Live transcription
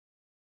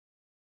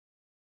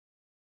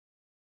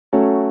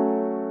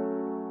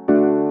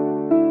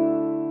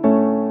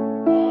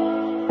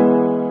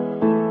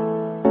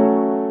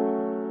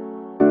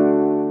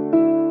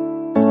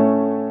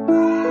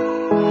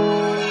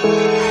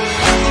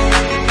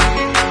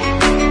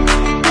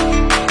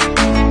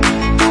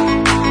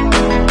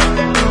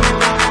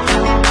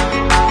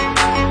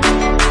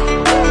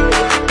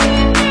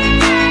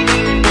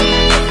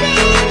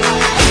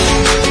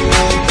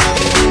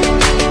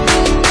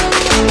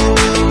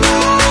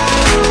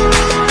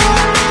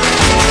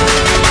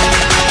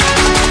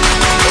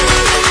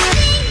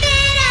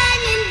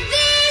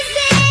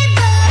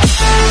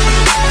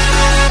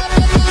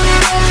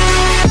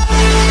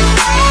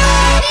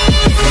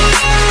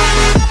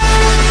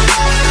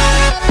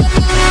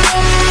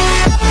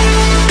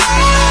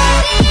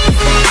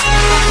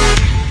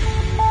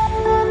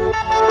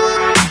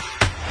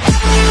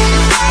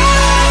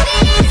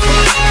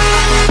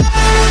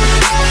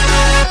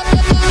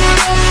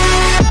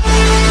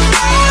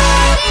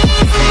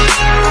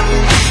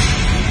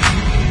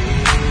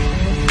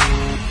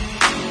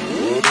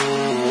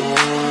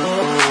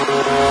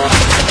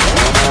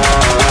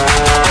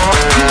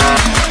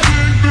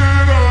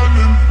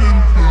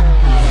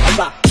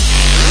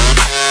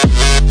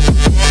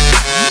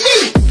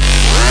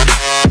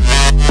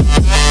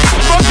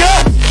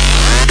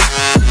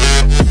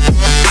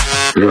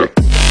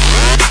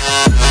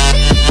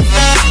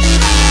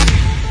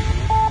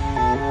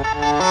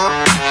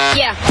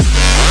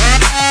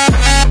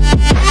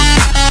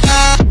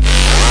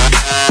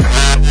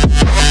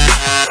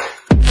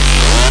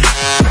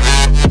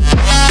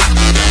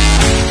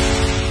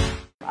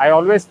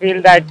always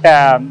feel that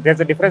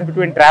there's a difference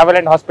between travel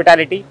and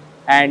hospitality,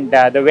 and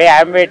the way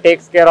Amway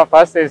takes care of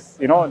us is,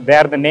 you know, they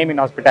are the name in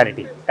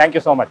hospitality. Thank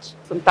you so much.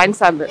 So thanks,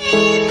 Amway.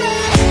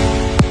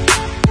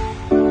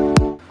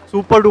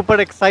 Super duper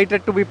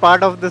excited to be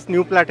part of this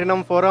new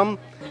Platinum Forum.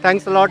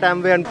 Thanks a lot,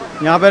 Amway.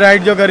 यहाँ पे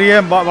ride जो करी है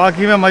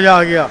वाकई में मजा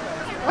आ गया.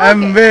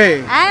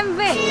 Amway.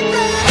 Amway.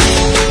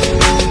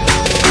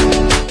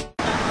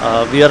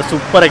 We are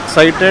super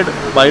excited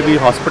by the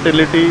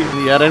hospitality,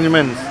 the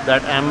arrangements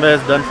that Amway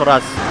has done for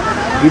us.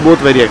 We both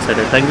very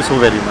excited. Thank you so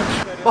very much.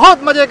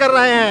 बहुत मजे कर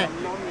रहे हैं.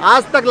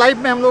 आज तक लाइफ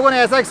में हम लोगों ने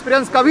ऐसा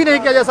एक्सपीरियंस कभी नहीं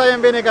किया जैसा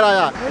Amway ने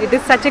कराया. It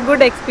is such a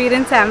good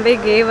experience Amway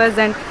gave us,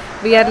 and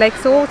we are like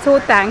so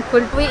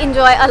thankful. We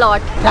enjoy a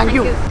lot. Thank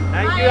you.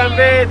 Thank you,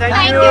 Amway. Thank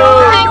you. Thank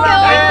you.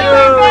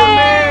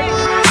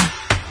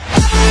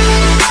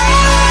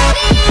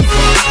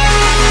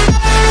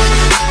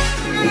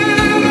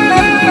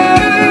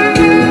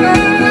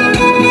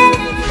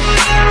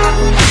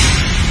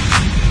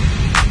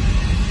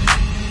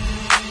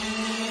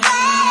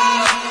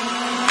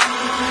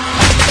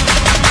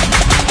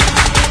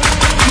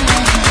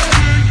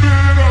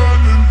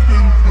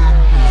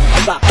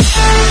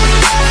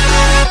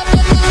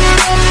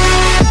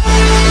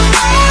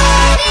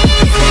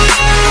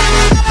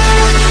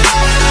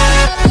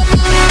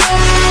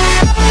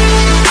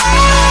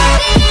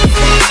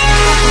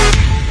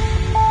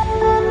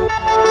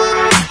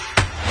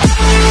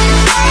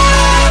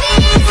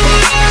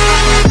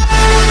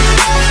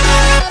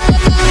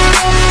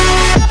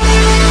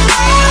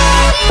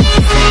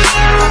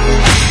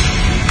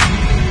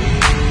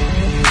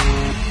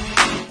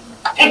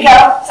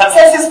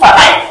 Success is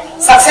finite.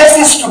 Success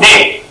is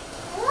today.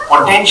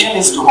 Potential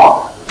is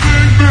tomorrow.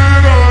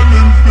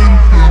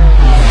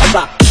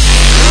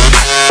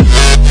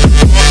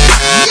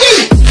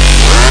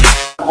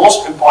 The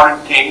most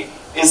important thing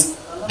is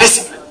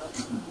discipline.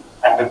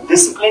 And with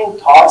disciplined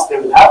thoughts, they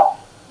will have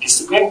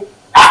disciplined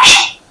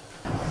action.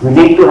 You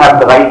need to have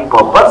the right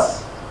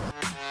purpose.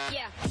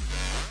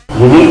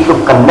 You need to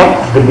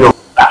connect with your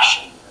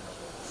passion.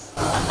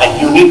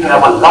 And you need to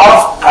have a lot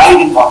of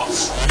pride in what you do.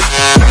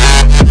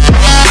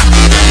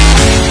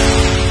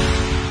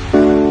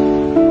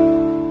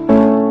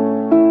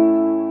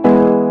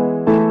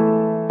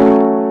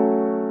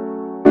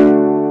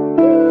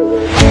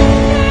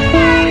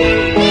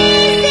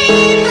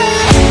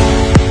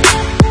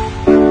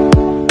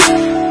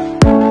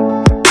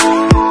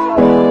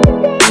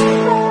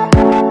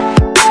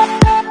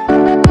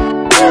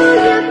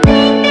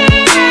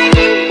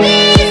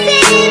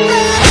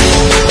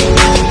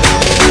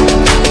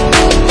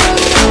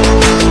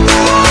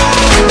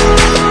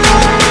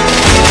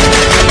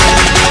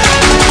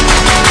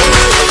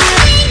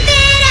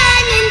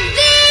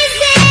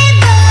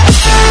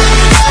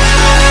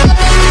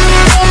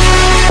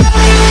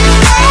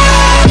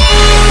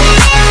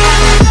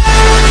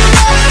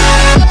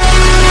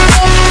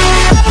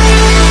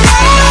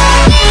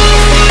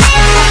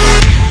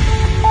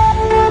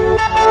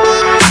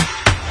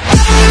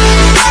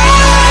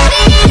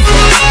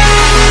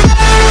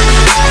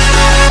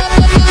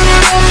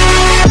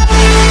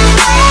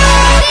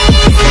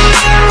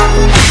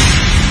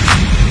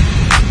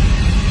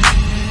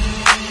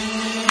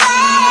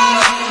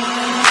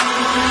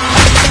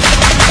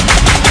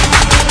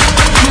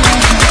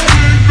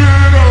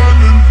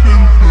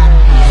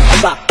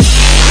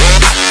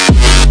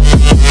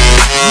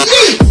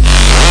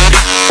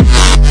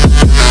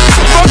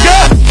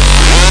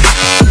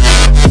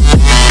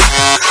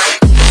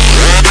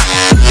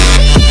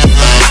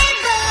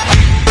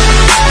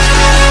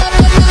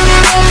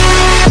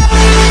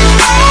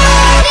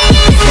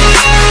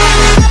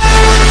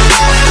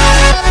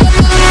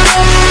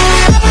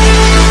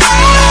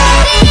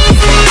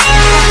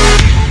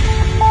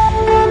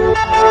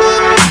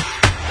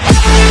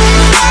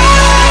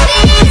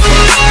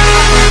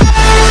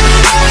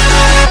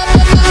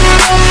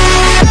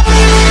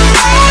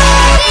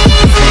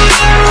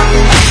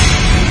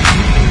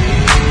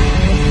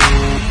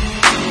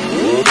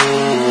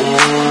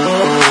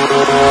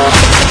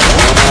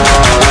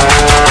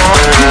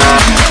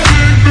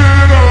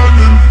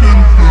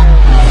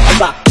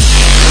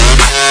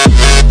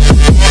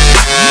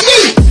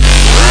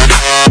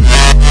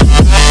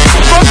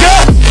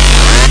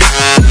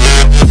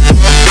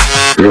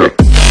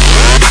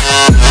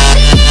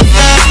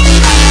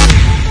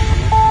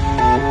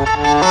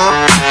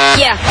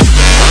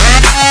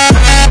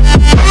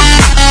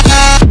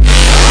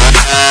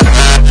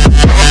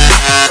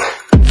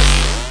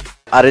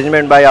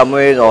 Arrangement by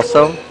Amway is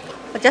awesome.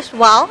 Just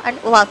wow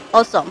and wow,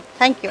 awesome.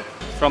 Thank you.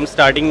 From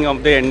starting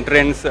of the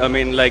entrance, I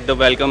mean, like the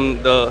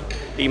welcome the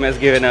team has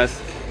given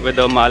us with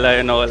the mala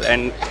and all,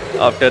 and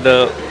after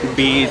the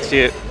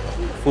beach,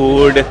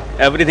 food,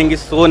 everything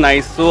is so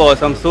nice, so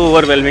awesome, so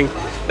overwhelming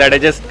that I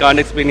just can't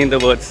explain in the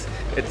words.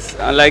 It's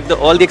like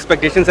all the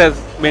expectations have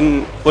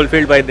been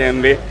fulfilled by the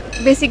Amway.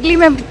 Basically,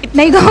 मैं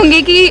इतना ही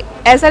कहूँगी कि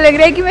ऐसा लग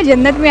रहा है कि मैं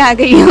जन्नत में आ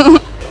गई हूँ.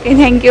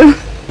 Thank you.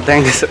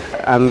 Thank you, sir.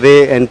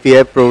 Amway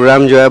NPI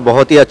programme जो है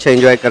बहुत ही अच्छा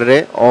एंजॉय कर रहे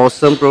हैं.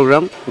 Awesome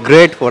program,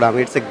 great forum.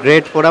 It's a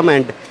great forum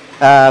and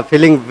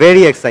feeling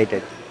very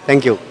excited.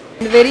 Thank you.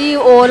 Very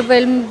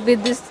overwhelmed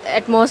with this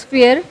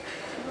atmosphere,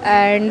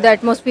 and the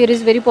atmosphere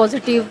is very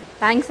positive.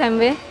 Thanks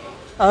Amway.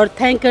 और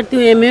thank करती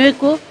हूँ एमवे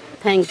को.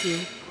 Thank you.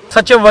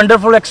 Such a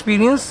wonderful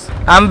experience.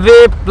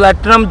 Amway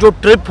platinum जो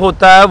trip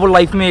होता है वो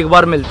life में एक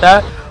बार मिलता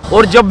है,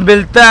 और जब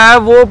मिलता है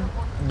वो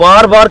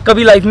बार बार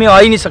कभी लाइफ में आ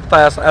ही नहीं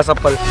सकता ऐसा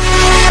पल.